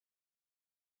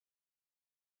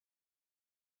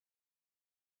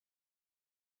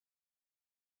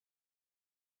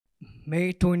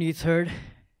May 23rd,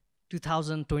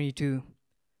 2022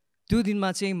 त्यो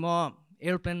दिनमा चाहिँ म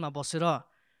एयरप्लेनमा बसेर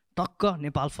टक्क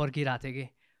नेपाल फर्किरहेको थिएँ कि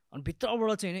अनि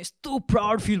भित्रबाट चाहिँ यस्तो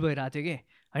प्राउड फिल भइरहेको थियो कि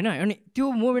हैन अनि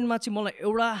त्यो मोमेन्टमा चाहिँ मलाई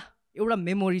एउटा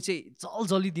मेमोरी चाहिँ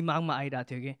जल्दी दिमागमा आइरहेको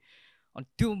थियो कि अनि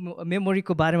त्यो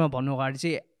मेमोरीको बारेमा भन्नु अगाडि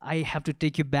चाहिँ I have to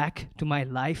take you back to my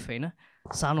life हैन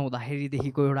सानो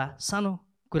हुँदाखेरिदेखिको एउटा सानो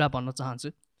कुरा भन्न चाहन्छु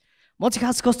म चाहिँ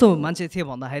खास कस्तो मान्छे थिएँ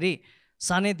भन्दाखेरि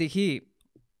सानैदेखि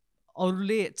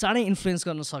अरूले चाँडै इन्फ्लुएन्स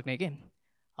गर्न सक्ने के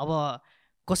अब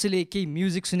कसैले केही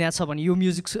म्युजिक सुनेको छ भने यो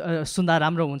म्युजिक सुन्दा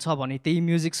राम्रो हुन्छ भने त्यही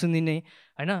म्युजिक सुनिने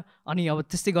हैन अनि अब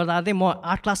त्यस्तै गर्दा चाहिँ म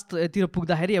 8 क्लासतिर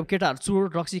पुग्दाखेरि अब केटाहरू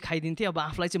चुरोट रक्सी खाइदिन्थेँ अब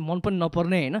आफूलाई चाहिँ मन पनि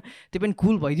नपर्ने हैन त्यो पनि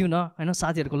कुल भइदिउ न हैन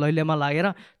साथीहरूको लैलेमा लागेर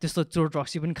त्यस्तो चुरोट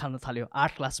रक्सी पनि खान थाल्यो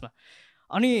 8 क्लासमा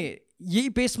अनि यही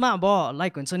पेसमा अब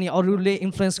लाइक हुन्छ नि अरूले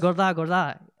इन्फ्लुएन्स गर्दा गर्दा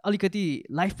अलिकति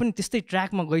लाइफ पनि त्यस्तै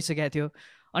ट्र्याकमा गइसकेको थियो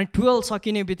अनि 12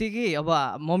 सकिने बित्तिकै अब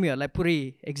मम्मीहरूलाई पुरै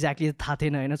एक्ज्याक्टली थाहा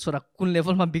थिएन होइन छोरा कुन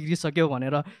लेभलमा बिग्रिसक्यो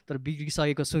भनेर तर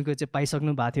बिग्रिसकेको सुनको चाहिँ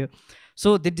पाइसक्नु भएको थियो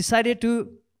so they decided to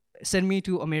send me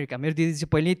to America मेरो दिदी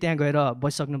चाहिँ पहिल्यै त्यहाँ गएर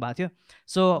बसिसक्नु भएको थियो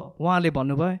सो उहाँले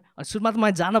भन्नुभयो अनि सुरुमा त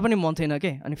मलाई जान पनि मन थिएन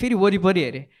के अनि फेरि वरिपरि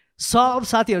हेरेँ सब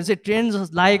साथीहरू चाहिँ ट्रेन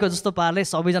लागेको जस्तो पाराले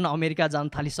सबैजना अमेरिका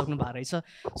जान थालिसक्नु भएको रहेछ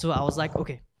so I was like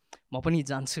okay म पनि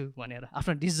जान्छु भनेर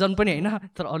आफ्नो डिसिजन पनि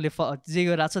होइन तर अरूले जे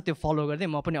गरिरहेको छ त्यो फलो गर्दै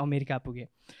म पनि अमेरिका पुगेँ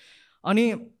अनि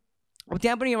अब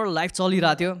त्यहाँ पनि एउटा लाइफ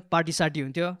चलिरहेको थियो पार्टी सार्टी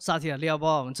हुन्थ्यो साथीहरूले अब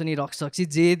हुन्छ नि रक्सी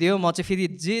जे दियो म चाहिँ फेरि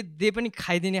जे दे पनि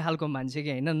खाइदिने खालको मान्छे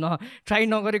कि होइन ट्राई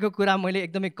नगरेको कुरा मैले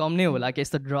एकदमै कम नै होला कि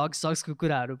यस्तो ड्रग्सको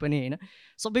कुराहरू पनि होइन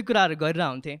सबै कुराहरू गरेर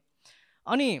हुन्थेँ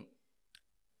अनि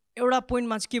एउटा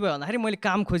पोइन्टमा चाहिँ के भयो भन्दाखेरि मैले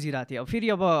काम खोजिरहेको थिएँ अब फेरि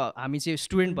अब हामी चाहिँ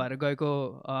स्टुडेन्ट भएर गएको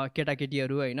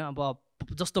केटाकेटीहरू होइन अब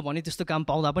जस्तो भने त्यस्तो काम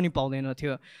पाउँदा पनि पाउँदैन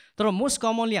थियो तर मोस्ट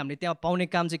कमनली हामीले त्यहाँ पाउने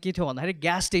काम चाहिँ के थियो भन्दाखेरि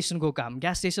ग्यास स्टेसनको काम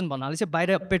ग्यास स्टेसन भन्नाले चाहिँ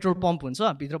बाहिर पेट्रोल पम्प हुन्छ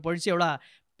भित्रपट्टि चाहिँ एउटा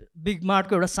बिग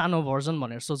मार्टको एउटा सानो भर्जन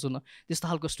भनेर सोच्नु न त्यस्तो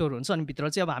खालको स्टोर हुन्छ अनि भित्र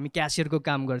चाहिँ अब हामी क्यासियरको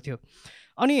काम गर्थ्यौँ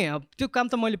अनि त्यो काम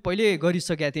त मैले पहिल्यै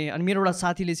गरिसकेको थिएँ अनि मेरो एउटा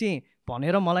साथीले चाहिँ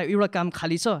भनेर मलाई एउटा काम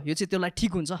खाली छ यो चाहिँ त्यसलाई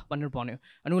ठिक हुन्छ भनेर भन्यो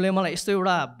अनि उसले मलाई यस्तो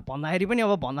एउटा भन्दाखेरि पनि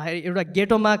अब भन्दाखेरि एउटा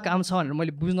गेटोमा काम छ भनेर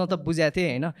मैले बुझ्न त बुझाएको थिएँ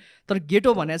होइन तर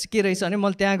गेटो भनेर चाहिँ के रहेछ भने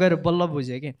मैले त्यहाँ गएर बल्ल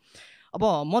बुझेँ कि अब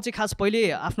म चाहिँ खास पहिले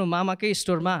आफ्नो मामाकै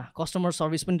स्टोरमा कस्टमर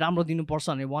सर्भिस पनि राम्रो दिनुपर्छ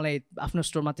भने उहाँलाई आफ्नो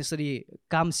स्टोरमा त्यसरी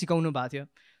काम सिकाउनु भएको थियो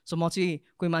सो म चाहिँ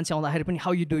कोही मान्छे आउँदाखेरि पनि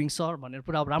हाउ यु डुइङ सर भनेर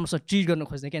पुरा राम्रोसँग ट्रिट गर्न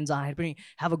खोज्ने कि जहाँखेरि पनि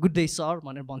have a good day sir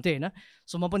भनेर भन्थेँ होइन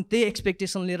सो म पनि त्यही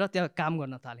एक्सपेक्टेसन लिएर त्यहाँ काम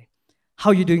गर्न थालेँ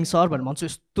हाउ यु डुइङ सर भनेर भन्छु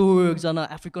यस्तो एकजना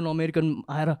अफ्रिकन अमेरिकन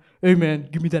आएर ए म्यान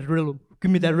गिभ मी द्याट रेलो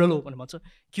भनेर भन्छ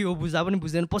के हो बुझ्दा पनि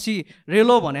बुझ्दैन पछि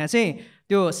रेलो भने चाहिँ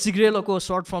त्यो सिग्रेलोको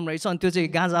सर्ट फर्म रहेछ अनि त्यो चाहिँ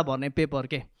गाँजा भर्ने पेपर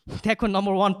के त्यहाँको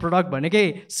नम्बर 1 प्रडक्ट भनेकै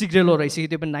सिग्रेलो रहेछ कि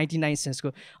त्यो पनि 99 सेन्ट्सको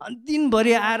अनि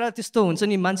दिनभरि आएर त्यस्तो हुन्छ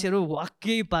नि मान्छेहरू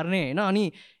वाक्कै पार्ने होइन अनि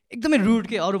एकदमै रुड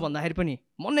के अरू भन्दाखेरि पनि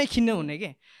मनै खिन्ने हुने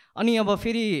के अनि अब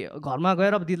फेरि घरमा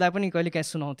गएर अब दिदीलाई पनि कहिले काहीँ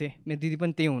सुनाउँथेँ मेरो दिदी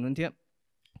पनि त्यही हुनुहुन्थ्यो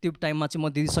त्यो टाइममा चाहिँ म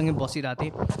दिदीसँगै बसिरहेको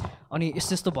थिएँ अनि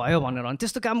यस्तो यस्तो भयो भनेर अनि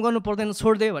त्यस्तो काम गर्नु पर्दैन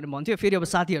छोडिदियो भनेर भन्थ्यो फेरि अब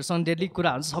साथीहरूसँग डेली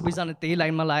कुराहरू सबैजना त्यही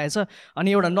लाइनमा लागेछ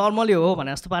अनि एउटा नर्मली हो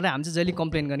भने जस्तो पाराले हामी चाहिँ जहिले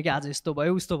कम्प्लेन गर्ने कि आज यस्तो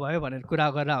भयो उस्तो भयो भनेर कुरा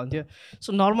गरेर हुन्थ्यो सो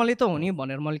नर्मली त हो नि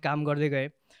भनेर मैले काम गर्दै गएँ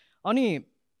अनि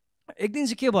एक दिन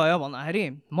चाहिँ के भयो भन्दाखेरि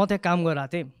म त्यहाँ काम गरिरहेको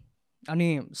थिएँ अनि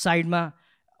साइडमा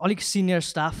अलिक सिनियर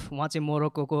स्टाफ उहाँ चाहिँ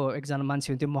मोरक्कोको एकजना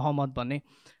मान्छे हुन्थ्यो मोहम्मद भन्ने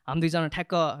हामी दुईजना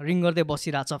ठ्याक्क रिङ गर्दै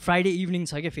बसिरहेको छ फ्राइडे इभिनिङ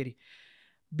छ क्या फेरि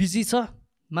बिजी छ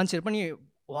मान्छेहरू पनि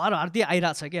हरहर्दी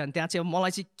आइरहेको छ कि अनि त्यहाँ चाहिँ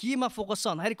मलाई चाहिँ केमा फोकस छ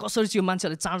भन्दाखेरि कसरी चाहिँ यो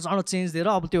मान्छेहरूले चाँडो चेन्ज दिएर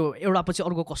अब त्यो एउटा पछि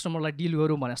अर्को कस्टमरलाई डिल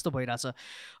गरौँ भने जस्तो भइरहेछ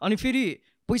अनि फेरि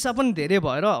पैसा पनि धेरै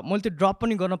भएर मैले त्यो ड्रप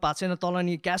पनि गर्न पाएको छैन तल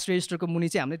नि क्यास रेजिस्टरको मुनि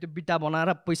चाहिँ हामीले त्यो बिट्टा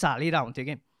बनाएर पैसा हालिरहेको हुन्थ्यो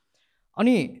कि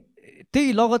अनि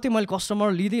त्यही लगत्तै मैले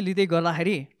कस्टमर लिँदै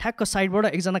गर्दाखेरि ठ्याक्क साइडबाट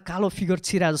एकजना कालो फिगर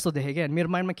छिरा जस्तो देखेँ क्या मेरो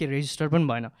माइन्डमा के रेजिस्टर पनि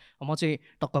भएन म चाहिँ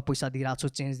टक्क पैसा दिइरहेको छु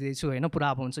चेन्ज दिँदैछु होइन पुरा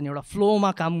अब हुन्छ नि एउटा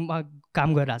फ्लोमा काम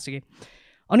गरिरहेको छु कि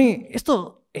अनि यस्तो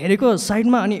हेरेको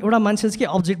साइडमा अनि एउटा मान्छे चाहिँ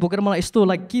के अब्जेक्ट बोकेर मलाई यस्तो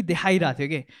लाइक के देखाइरहेको थियो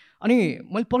कि अनि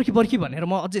मैले पर्खी भनेर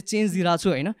म अझै चेन्ज दिइरहेको छु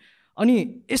होइन अनि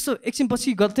यस्तो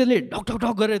एकछिनपछि त्यसले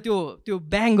ढक गरेर त्यो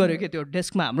ब्याङ गर्यो क्या त्यो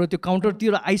डेस्कमा हाम्रो त्यो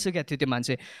काउन्टरतिर आइसकेको थियो त्यो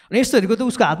मान्छे अनि यस्तो हेरेको त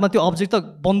उसको हातमा त्यो अब्जेक्ट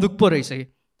त बन्दुक पो रहेछ कि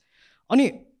अनि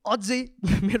अझै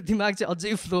मेरो दिमाग चाहिँ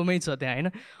अझै फ्लोमै छ त्यहाँ होइन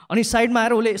अनि साइडमा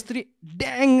आएर उसले यस्तरी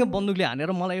ड्याङ बन्दुकले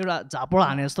हानेर मलाई एउटा झापड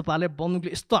हाने जस्तो पाराले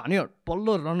बन्दुकले यस्तो हान्यो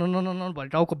बल्ल रन भरि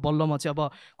टाउको बल्लमा चाहिँ अब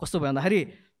कस्तो भयो भन्दाखेरि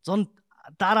झन्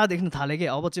तारा देख्न थालेँ कि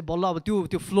अब चाहिँ बल्ल अब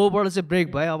त्यो फ्लोबाट चाहिँ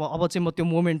ब्रेक भयो अब चाहिँ म त्यो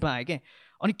मोमेन्टमा आएँ कि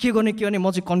अनि के गर्ने म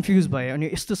चाहिँ कन्फ्युज भएँ अनि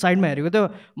यस्तो साइडमा हेरेको त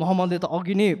मोहम्मदले त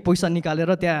अघि नै पैसा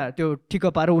निकालेर त्यहाँ त्यो ठिक्क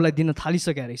पारेर उसलाई दिन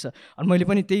थालिसकेको रहेछ अनि मैले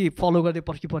पनि त्यही फलो गर्दै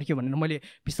पर्खी भनेर मैले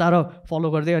बिस्तारो फलो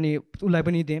गर्दै अनि उसलाई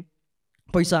पनि दिएँ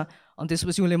पैसा। अनि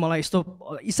त्यसपछि उसले मलाई यस्तो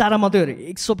इसारा मात्रै हेऱ्यो,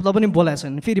 एक शब्द पनि बोलाएको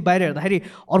छैन। फेरि बाहिर हेर्दाखेरि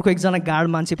अर्को एकजना गार्ड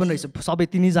मान्छे पनि रहेछ, सबै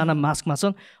तिनैजना मास्कमा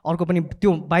छन्, अर्को पनि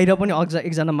त्यो बाहिर पनि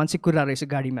एकजना मान्छे कुरा रहेछ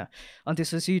गाडीमा। अनि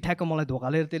त्यसपछि ठ्याक्क मलाई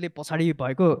धोकालेर त्यसले पछाडि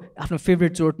भएको आफ्नो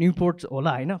फेभरेट चोट न्युपोर्ट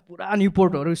होला होइन, पुरा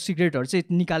न्युपोर्टहरू सिगरेटहरू चाहिँ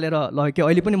निकालेर लग्यो कि।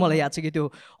 अहिले पनि मलाई याद छ कि त्यो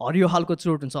हरियो खालको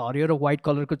चोट हुन्छ, हरियो र व्हाइट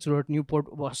कलरको चोट, न्युपोर्ट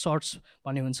सर्ट्स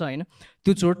भन्ने हुन्छ होइन,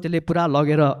 त्यो चोट त्यसले पुरा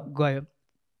लगेर गयो।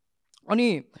 अनि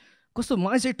कस्तो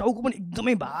मलाई चाहिँ टाउको पनि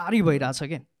एकदमै भारी भइरहेछ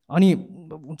क्या। अनि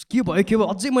के भयो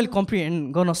अझै मैले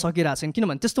कम्प्रिहेन्ड गर्न सकिरहेको छैन,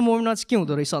 किनभने त्यस्तो मोमेन्टमा चाहिँ के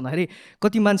हुँदो रहेछ भन्दाखेरि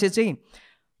कति मान्छे चाहिँ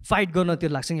फाइट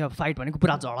गर्नतिर लाग्छ कि, अब फाइट भनेको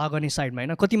पुरा झगडा गर्ने साइडमा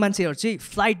होइन, कति मान्छेहरू चाहिँ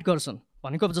फ्लाइट गर्छन्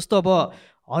भनेको अब जस्तो अब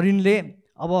हरिणले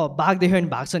अब बाघ देख्यो भने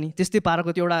भाग्छ नि, त्यस्तै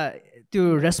पाराको त्यो एउटा त्यो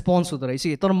रेस्पोन्स हुँदो रहेछ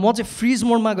कि। तर म चाहिँ फ्रिज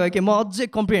मोडमा गएँ कि, म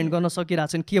अझै कम्प्रिहेन्ड गर्न सकिरहेको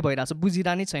छैन के भइरहेछ,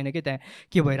 बुझिरहनै छैन कि त्यहाँ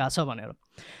के भइरहेछ भनेर।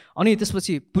 अनि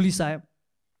त्यसपछि पुलिस आयो,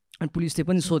 अनि पुलिसले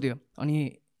पनि सोध्यो अनि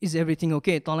इज एभ्रिथिङ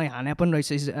ओके, तँलाई हाने पनि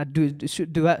रहेछ,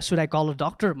 should I call a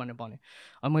doctor भनेर भन्यो।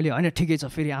 अनि मैले होइन ठिकै छ,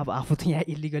 फेरि अब आफू त यहाँ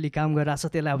इलिगली काम गरिरहेछ,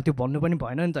 त्यसलाई अब त्यो भन्नु पनि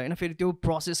भएन नि त होइन। फेरि त्यो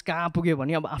प्रोसेस कहाँ पुग्यो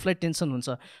भने अब आफूलाई टेन्सन हुन्छ।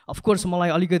 अफकोर्स मलाई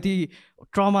अलिकति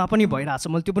ट्रमा पनि भइरहेछ,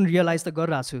 मैले त्यो पनि रियलाइज त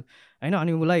गरिरहेको छु होइन।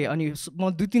 अनि उसलाई अनि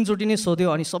म 2-3 चोटि नै सोध्यो,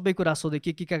 अनि सबै कुरा सोध्यो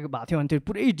के भएको थियो भने त्यो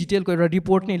पुरै डिटेलको एउटा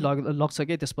रिपोर्ट नै लग्छ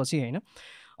क्या त्यसपछि होइन।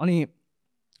 अनि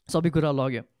सबै कुरा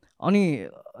लग्यो। अनि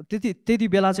त्यति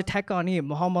बेला चाहिँ ठ्याक्क अनि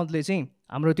मोहम्मदले चाहिँ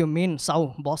हाम्रो त्यो मेन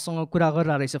साउ बससँग कुरा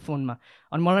गरिरहेको रहेछ फोनमा।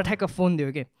 अनि मलाई ठ्याक्क फोन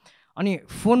दियो कि, अनि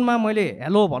फोनमा मैले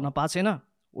हेलो भन्न पाएको छैन,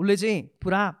 उसले चाहिँ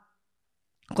पुरा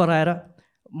कराएर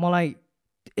मलाई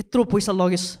यत्रो पैसा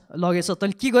लगेछ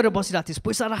तैँले के गरेर बसिरहेको थिइस्,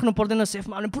 पैसा राख्नु पर्दैन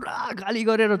सेफमा, अनि पुरा गाली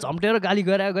गरेर झम्टेर गाली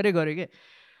गरेँ कि।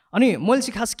 अनि मैले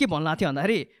चाहिँ खास के भन्नु थिएँ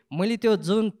भन्दाखेरि मैले त्यो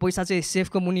जुन पैसा चाहिँ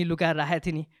सेफको मुनि लुकाएर राखेको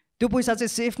थिएँ नि, त्यो पैसा चाहिँ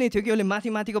सेफ नै थियो कि, उसले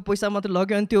माथिको पैसा मात्रै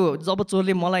लग्यो। अनि त्यो जब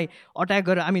चोरले मलाई अट्याक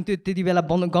गरेर हामी त्यो त्यति बेला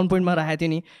गन पोइन्टमा राखेको थिएँ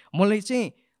नि, मलाई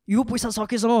चाहिँ यो पैसा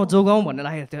सकेसम्म जोगाउँ भनेर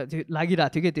लागिरहेको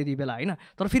थियो कि त्यति बेला होइन।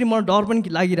 तर फेरि मलाई डर पनि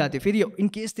लागिरहेको थियो, फेरि इन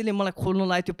केस त्यसले मलाई खोल्नु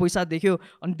लाग्यो, त्यो पैसा देख्यो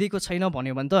अनि दिएको छैन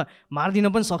भन्यो भने त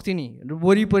मारिदिन पनि सक्थ्यो नि।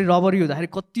 वरिपरि रबरी हुँदाखेरि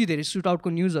कति धेरै सुटआउटको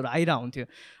न्युजहरू आइरहेको हुन्थ्यो,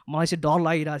 मलाई चाहिँ डर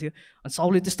लागिरहेको थियो। अनि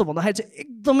साउले त्यस्तो भन्दाखेरि चाहिँ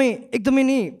एकदमै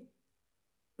नि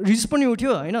रिस पनि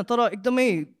उठ्यो होइन, तर एकदमै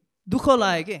दुःख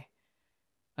लाग्यो कि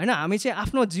होइन। हामी चाहिँ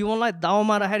आफ्नो जीवनलाई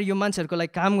दाउमा राखेर यो मान्छेहरूको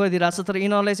लागि काम गरिदिरहेको छ, तर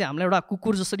यिनीहरूलाई चाहिँ हामीलाई एउटा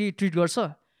कुकुर जसरी ट्रिट गर्छ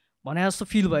भने जस्तो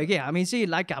फिल भयो कि। हामी चाहिँ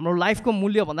लाइक हाम्रो लाइफको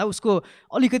मूल्य भन्दा उसको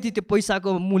अलिकति त्यो पैसाको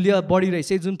मूल्य बढी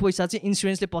रहेछ, जुन पैसा चाहिँ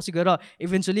इन्सुरेन्सले पछि गएर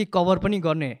इभेन्चुली कभर पनि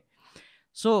गर्ने।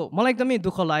 सो मलाई एकदमै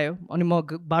दुःख लाग्यो। अनि म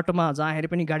बाटोमा जाँदाखेरि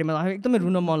पनि गाडीमा जाँदाखेरि एकदमै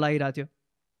रुन मन लागिरहेको थियो।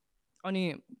 अनि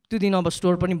त्यो दिन अब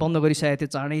स्टोर पनि बन्द गरिसकेको थियो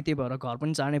चाँडै, त्यही भएर घर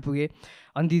पनि चाँडै पुगेँ।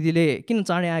 अनि दिदीले किन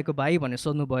चाँडै आएको भाइ भनेर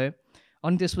सोध्नुभयो।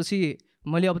 अनि त्यसपछि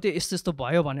मैले अब त्यो यस्तो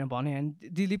भयो भनेर भने,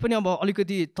 दिदी पनि अब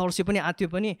अलिकति तर्से पनि आत्यो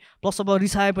पनि, प्लस अब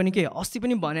रिसाए पनि के। अस्ति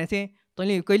पनि भनेको थिएँ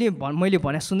तैँले कहिले मैले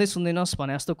भने सुन्दैनस्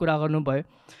भने जस्तो कुरा गर्नुभयो।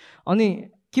 अनि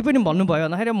के पनि भन्नुभयो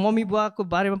भन्दाखेरि मम्मी बुवाको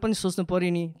बारेमा पनि सोच्नु पऱ्यो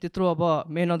नि, त्यत्रो अब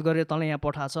मेहनत गरेर तँलाई यहाँ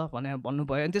पठाएको छ भनेर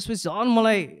भन्नुभयो। अनि त्यसपछि झन्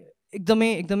मलाई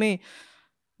एकदमै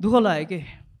दुःख लाग्यो कि।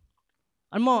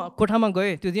 अनि म कोठामा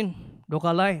गएँ त्यो दिन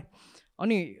ढोका लगाएँ,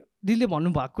 अनि दिदीले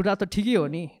भन्नुभएको कुरा त ठिकै हो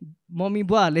नि, मम्मी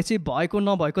बुवाहरूले चाहिँ भएको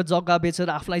नभएको जग्गा बेचेर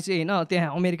आफूलाई चाहिँ होइन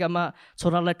त्यहाँ अमेरिकामा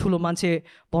छोरालाई ठुलो मान्छे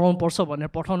बनाउनु पर्छ भनेर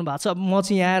पठाउनु भएको छ। म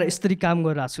चाहिँ यहाँ आएर यसरी काम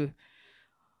गरिरहेको छु।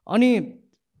 अनि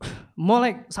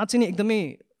मलाई साँच्चै नै एकदमै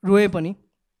रोएँ पनि।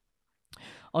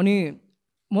 अनि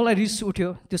मलाई रिस उठ्यो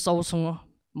त्यो सबसँग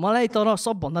मलाई, तर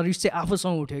सबभन्दा रिस चाहिँ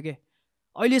आफूसँग उठ्यो कि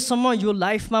अहिलेसम्म यो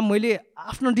लाइफमा मैले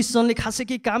आफ्नो डिसिजनले खासै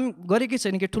केही काम गरेकै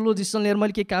छैन कि, ठुलो डिसिजन लिएर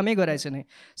मैले केही कामै गराएको छैन।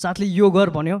 साथले यो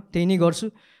गर भन्यो त्यही नै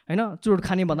गर्छु होइन, चुरोट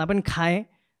खाने भन्दा पनि खाएँ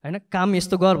होइन, काम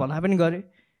यस्तो गर भन्दा पनि गरेँ।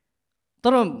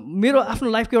 तर मेरो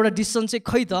आफ्नो लाइफको एउटा डिसिजन चाहिँ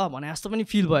खै त भने जस्तो पनि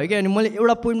फिल भयो कि। अनि मैले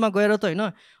एउटा पोइन्टमा गएर त होइन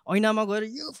ऐनामा गएर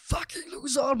यो फकिङ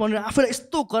लुजर भनेर आफूलाई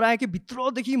यस्तो कराएँ कि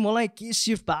भित्रदेखि मलाई के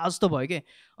सिफ्ट भयो जस्तो भयो कि।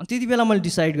 अनि त्यति बेला मैले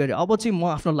डिसाइड गरेँ अब चाहिँ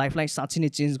म आफ्नो लाइफलाई साँच्चै नै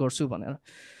चेन्ज गर्छु भनेर।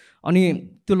 अनि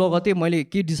त्यो लगत्तै मैले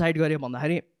के डिसाइड गरेँ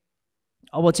भन्दाखेरि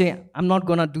अब चाहिँ I'm not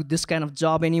gonna do this kind of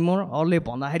job anymore. अरूले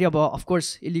भन्दाखेरि अब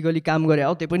अफकोर्स इलिगली काम गरेँ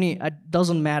हो, त्यो पनि इट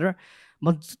डजन्ट म्याटर,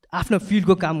 म आफ्नो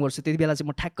फिल्डको काम गर्छु। त्यति बेला चाहिँ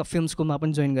म ठ्याक्क फिल्म स्कुलमा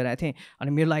पनि जोइन गरेको थिएँ। अनि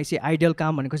मेरो लागि चाहिँ आइडियल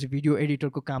काम भनेको चाहिँ भिडियो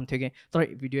एडिटरको काम थियो कि,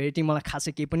 तर भिडियो एडिटिङ मलाई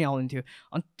खासै केही पनि आउँदैन थियो।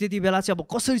 अनि त्यति बेला चाहिँ अब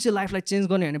कसरी चाहिँ लाइफलाई चेन्ज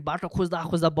गर्ने भने बाटो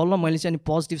खोज्दा बल्ल मैले चाहिँ अनि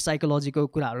पोजिटिभ साइकोलोजीको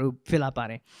कुराहरू फेला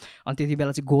पारेँ। अनि त्यति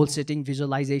बेला चाहिँ गोल सेटिङ,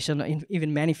 भिजुअलाइजेसन, इभन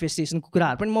म्यानिफेस्टेसनको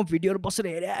कुराहरू पनि म भिडियोहरू बसेर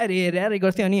हेरेर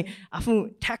गर्थेँ। अनि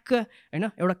आफू ठ्याक्क होइन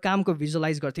एउटा कामको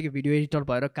भिजुअलाइज गर्थेँ कि भिडियो एडिटर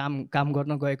भएर काम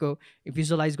गर्न गएको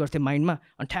भिजुअलाइज गर्थेँ माइन्डमा।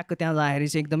 अनि ठ्याक्क त्यहाँ जाँदाखेरि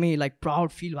चाहिँ एकदमै लाइक प्राउड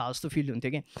फिल भयो जस्तो फिल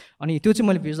हुन्थ्यो कि अनि त्यो चाहिँ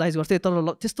मैले भिजुलाइज गर्थेँ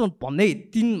तर त्यस्तो भन्दै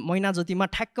 3 महिना जतिमा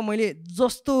ठ्याक्क मैले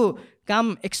जस्तो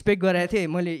काम एक्सपेक्ट गरेको थिएँ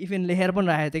मैले इभन लेखेर पनि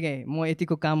राखेको थिएँ कि म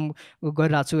यतिको काम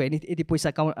गरिरहेको छु होइन यति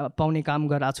पैसा पाउने काम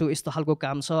गरिरहेको छु यस्तो खालको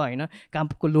काम छ होइन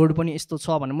कामको लोड पनि यस्तो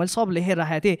छ भनेर मैले सब लेखेर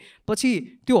राखेको थिएँ पछि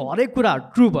त्यो हरेक कुराहरू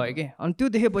ट्रु भयो कि अनि त्यो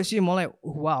देखेपछि मलाई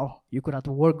वाउ यो कुरा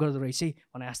त वर्क गर्दो रहेछ है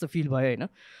भने जस्तो फिल भयो होइन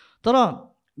तर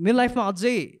मेरो लाइफमा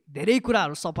अझै धेरै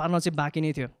कुराहरू सपार्न चाहिँ बाँकी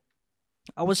नै थियो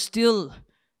I was still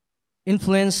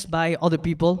influence by other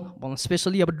people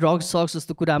specially अब ड्रग्स सक्स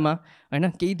जस्तो कुरामा होइन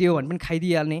केही दियो भने पनि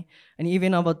खाइदिइहाल्ने अनि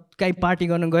इभन अब कहीँ पार्टी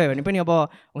गर्न गयो भने पनि अब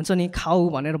हुन्छ नि खाऊ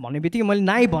भनेर भन्ने बित्तिकै मैले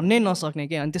नाइ भन्नै नसक्ने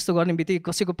कि अनि त्यस्तो गर्ने बित्तिकै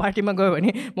कसैको पार्टीमा गयो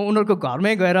भने म उनीहरूको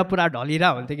घरमै गएर पुरा ढलिरा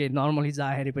हुन्थेँ कि नर्मली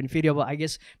जाँदाखेरि पनि फेरि अब आई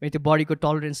गेस मेरो त्यो बडीको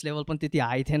टलरेन्स लेभल पनि त्यति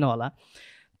हाई थिएन होला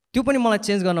त्यो पनि मलाई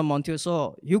चेन्ज गर्न मन थियो सो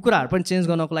यो कुराहरू पनि चेन्ज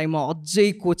गर्नको लागि म अझै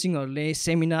कोचिङहरूले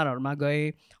सेमिनारहरूमा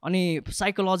गएँ अनि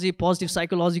साइकोलोजी पोजिटिभ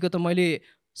साइकोलोजीको त मैले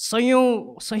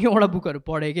सयौँवटा बुकहरू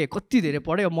पढेँ कि कति धेरै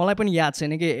पढेँ मलाई पनि याद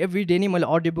छैन कि एभ्री डे नै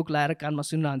मैले अडियो बुक लाएर कानमा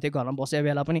सुनिरहन्थेँ घरमा बसेको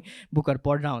बेला पनि बुकहरू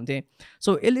पढेर हुन्थेँ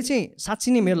सो यसले चाहिँ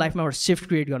साँच्चै नै मेरो लाइफमा एउटा सिफ्ट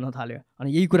क्रिएट गर्न थाल्यो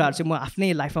अनि यही कुराहरू चाहिँ म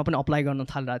आफ्नै लाइफमा पनि अप्लाई गर्न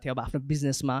थालिरहेको थिएँ अब आफ्नो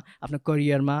बिजनेसमा आफ्नो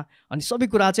करियरमा अनि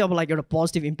सबै कुरा चाहिँ अब लाइक एउटा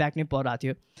पोजिटिभ इम्प्याक्ट नै परिरहेको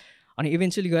थियो अनि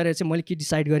इभेन्चुली गएर चाहिँ मैले के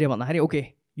डिसाइड गरेँ भन्दाखेरि ओके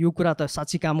यो कुरा त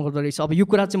साँच्चै काम गर्दो रहेछ अब यो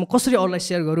कुरा चाहिँ म कसरी अरूलाई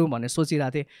सेयर गरौँ भनेर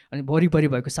सोचिरहेको थिएँ अनि वरिपरि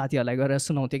भएको साथीहरूलाई गएर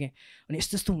सुनाउँथेँ कि अनि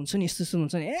यस्तो यस्तो हुन्छ नि यस्तो यस्तो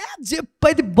हुन्छ नि जे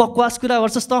पाइति बकवास कुरा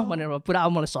गर्छस् त भनेर पुरा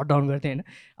अब मलाई सट डाउन गर्थेँ होइन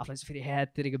आफूलाई चाहिँ फेरि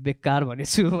हेतेरिको बेकार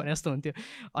भनेछु भने जस्तो हुन्थ्यो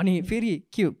अनि फेरि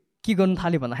के गर्नु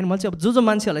थाल्यो भन्दाखेरि मैले चाहिँ अब जो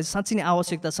मान्छेहरूलाई साँच्चै नै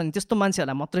आवश्यकता छ नि त्यस्तो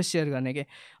मान्छेहरूलाई मात्रै सेयर गर्ने कि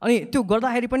अनि त्यो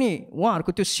गर्दाखेरि पनि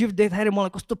उहाँहरूको त्यो सिफ्ट देख्दाखेरि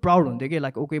मलाई कस्तो प्राउड हुन्थ्यो कि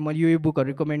लाइक ओके मैले यो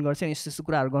बुकहरू रिकमेन्ड गर्थेँ अनि यस्तो यस्तो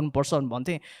कुराहरू गर्नुपर्छ भनेर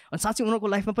भन्थेँ अनि साँच्चै उनीहरूको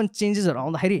लाइफमा पनि चेन्जेसहरू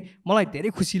आउँदाखेरि मलाई धेरै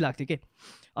खुसी लाग्थ्यो कि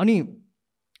अनि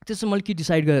त्यसो मैले के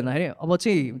डिसाइड गरेँ भन्दाखेरि अब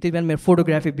चाहिँ त्यति बेला मेरो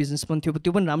फोटोग्राफी बिजनेस पनि थियो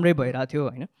त्यो पनि राम्रै भइरहेको थियो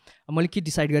होइन मैले के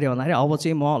डिसाइड गरेँ भन्दाखेरि अब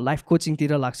चाहिँ म लाइफ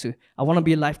कोचिङतिर लाग्छु अब वान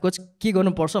बी लाइफ कोच के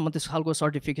गर्नुपर्छ म त्यस खालको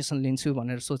सर्टिफिकेसन लिन्छु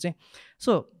भनेर सोचेँ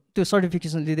सो त्यो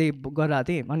सर्टिफिकेसन लिँदै गरिरहेको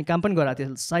थिएँ अनि काम पनि गरिरहेको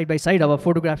थिएँ साइड बाई साइड अब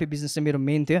फोटोग्राफी बिजनेस चाहिँ मेरो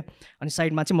मेन थियो अनि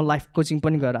साइडमा चाहिँ म लाइफ कोचिङ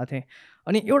पनि गरिरहेको थिएँ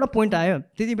अनि एउटा पोइन्ट आयो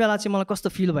त्यति बेला चाहिँ मलाई कस्तो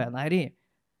फिल भयो भन्दाखेरि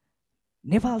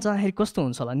नेपाल जाँदाखेरि कस्तो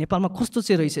हुन्छ होला नेपालमा कस्तो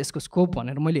चाहिँ रहेछ यसको स्कोप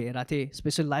भनेर मैले हेरेको थिएँ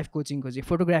स्पेसली लाइफ कोचिङको चाहिँ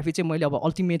फोटोग्राफी चाहिँ मैले अब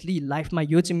अल्टिमेटली लाइफमा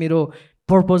यो चाहिँ मेरो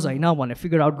पर्पज होइन भनेर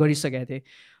फिगर आउट गरिसकेको थिएँ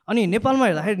अनि नेपालमा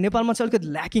हेर्दाखेरि नेपालमा चाहिँ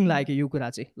अलिकति ल्याकिङ लाग्यो यो कुरा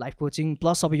चाहिँ लाइफ कोचिङ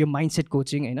प्लस अब यो माइन्डसेट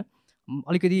कोचिङ होइन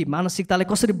अलिकति मानसिकतालाई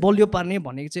कसरी बलियो पार्ने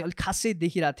भनेको चाहिँ अलिक खासै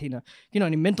देखिरहेको थिइनँ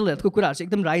किनभने मेन्टल हेल्थको कुराहरू चाहिँ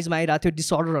एकदम राइजमा आइरहेको थियो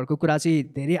डिसअर्डरहरूको कुरा चाहिँ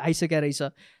धेरै आइसकेको रहेछ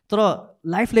तर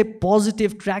लाइफले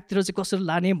पोजिटिभ ट्र्याकतिर चाहिँ कसरी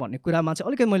लाने भन्ने कुरामा चाहिँ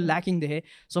अलिकति मैले ल्याकिङ देखेँ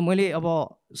सो मैले अब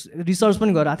रिसर्च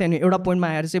पनि गरिरहेको थिएँ अनि एउटा पोइन्टमा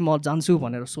आएर चाहिँ म जान्छु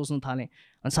भनेर सोच्नु थालेँ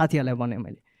अनि साथीहरूलाई भनेँ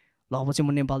मैले ल अब चाहिँ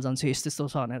म नेपाल जान्छु यस्तो यस्तो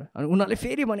छ भनेर अनि उनीहरूले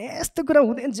फेरि भने यस्तो कुरा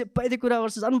हुँदैन जे पाइदियो कुरा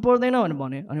गर्छ जानु पर्दैन भनेर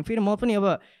भने अनि फेरि म पनि अब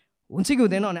हुन्छ कि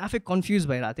हुँदैन अनि आफै कन्फ्युज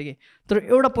भइरहेको थिएँ कि तर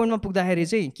एउटा पोइन्टमा पुग्दाखेरि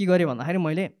चाहिँ के गरेँ भन्दाखेरि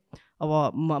मैले अब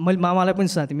मैले मामालाई पनि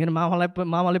सुनाएको थिएँ मेरो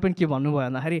मामाले पनि के भन्नुभयो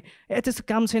भन्दाखेरि त्यस्तो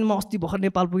काम छैन म अस्ति भर्खर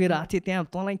नेपाल पुगेर आएको थिएँ त्यहाँ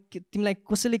तँलाई तिमीलाई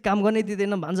कसैले काम गर्नै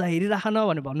दिँदैन भान्जा हेरिराख न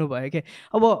भनेर भन्नुभयो कि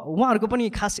अब उहाँहरूको पनि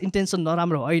खास इन्टेन्सन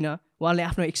नराम्रो होइन उहाँले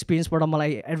आफ्नो एक्सपिरियन्सबाट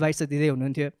मलाई एडभाइस त दिँदै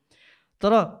हुनुहुन्थ्यो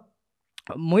तर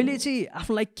मैले चाहिँ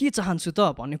आफूलाई के चाहन्छु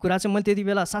त भन्ने कुरा चाहिँ मैले त्यति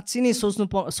बेला साँच्चै नै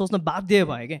सोच्न बाध्य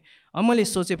भएँ कि अनि मैले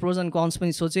सोचेँ प्रोज एन्ड कन्स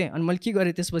पनि सोचेँ अनि मैले के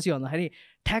गरेँ त्यसपछि भन्दाखेरि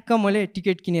ठ्याक्क मैले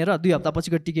टिकट किनेर 2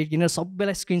 हप्तापछिको टिकट किनेर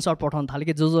सबैलाई स्क्रिनसट पठाउन थालेँ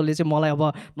कि जसले चाहिँ मलाई अब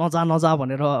नजा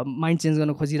भनेर माइन्ड चेन्ज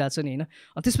गर्न खोजिरहेको छ नि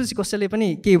होइन त्यसपछि कसैले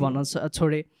पनि केही भन्न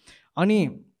छोडेँ अनि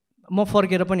म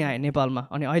फर्केर पनि आएँ नेपालमा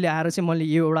अनि अहिले आएर चाहिँ मैले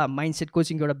यो एउटा माइन्डसेट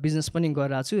कोचिङको एउटा बिजनेस पनि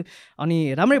गरिरहेको छु अनि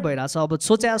राम्रै भइरहेछ अब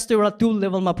सोचे जस्तो एउटा त्यो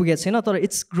लेभलमा पुगेको छैन तर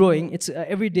it's growing it's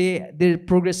every day there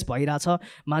progress भइरहेछ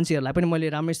मान्छेहरूलाई पनि मैले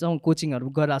राम्रैसँग कोचिङहरू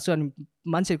गरिरहेको छु अनि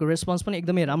मान्छेहरूको रेस्पोन्स पनि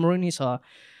एकदमै राम्रो नै छ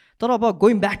तर अब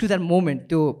going back to that moment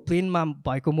त्यो प्लेनमा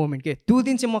भएको मोमेन्ट के त्यो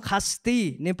दिन चाहिँ म खास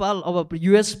त्यही नेपाल अब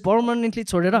युएस पर्मानेन्टली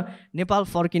छोडेर नेपाल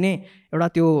फर्किने एउटा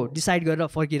त्यो डिसाइड गरेर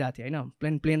फर्किरहेको थिएँ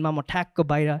होइन प्लेनमा म ठ्याक्क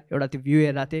बाहिर एउटा त्यो भ्यू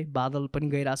हेरेको थिएँ बादल पनि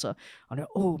गइरहेछ अनि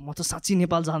म त साँच्चै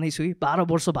नेपाल जाँदैछु है 12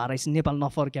 वर्ष भएर नेपाल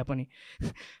नफर्क्या पनि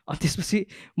अनि त्यसपछि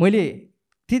मैले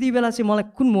त्यति बेला चाहिँ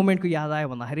मलाई कुन मोमेन्टको याद आयो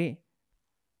भन्दाखेरि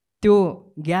त्यो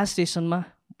ग्यास स्टेसनमा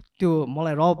त्यो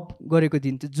मलाई रब गरेको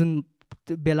दिन त्यो जुन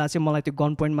बेला चाहिँ मलाई त्यो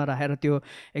गन पोइन्टमा राखेर त्यो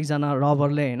एकजना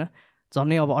रबरले होइन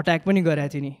झन्नै अब अट्याक पनि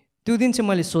गरेको थियो नि त्यो दिन चाहिँ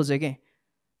मैले सोचेँ कि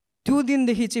त्यो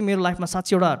दिनदेखि चाहिँ मेरो लाइफमा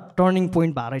साँच्चै एउटा टर्निङ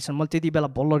पोइन्ट भएर रहेछ मैले त्यति बेला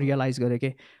बल्ल रियलाइज गरेँ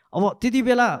कि अब त्यति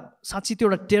बेला साँच्चै त्यो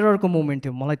एउटा टेररको मोमेन्ट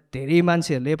थियो मलाई धेरै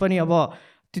मान्छेहरूले पनि अब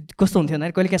त्यो कस्तो हुन्थ्यो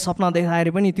भन्दाखेरि कहिले काहीँ सपना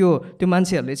देखाएर पनि त्यो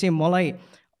मान्छेहरूले चाहिँ मलाई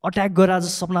अट्याक गरेर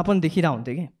जस्तो सपना पनि देखिरहेको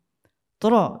हुन्थ्यो कि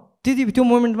तर त्यो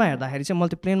मोमेन्टमा हेर्दाखेरि चाहिँ मैले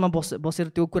त्यो प्लेनमा बसेर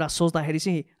त्यो कुरा सोच्दाखेरि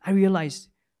चाहिँ आई रियलाइज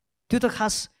त्यो त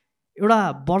खास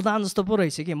एउटा वरदान जस्तो पो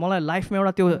रहेछ कि मलाई लाइफमा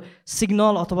एउटा त्यो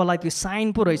सिग्नल अथवा लाइक त्यो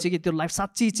साइन पो रहेछ कि त्यो लाइफ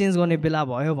साँच्चै चेन्ज गर्ने बेला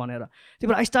भयो भनेर। त्यही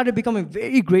भएर I started becoming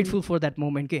very grateful for that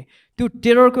moment के। त्यो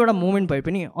टेररको एउटा मोमेन्ट भए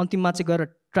पनि अन्तिममा चाहिँ गएर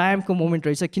ट्रायम्फको मोमेन्ट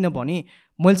रहेछ, किनभने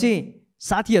मैले चाहिँ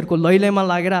साथीहरूको लैलैमा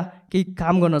लागेर केही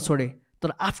काम गर्न छोडेँ,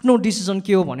 तर आफ्नो डिसिजन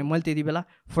के हो भने मैले त्यति बेला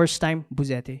फर्स्ट टाइम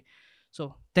बुझेको थिएँ। So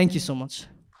thank you so much.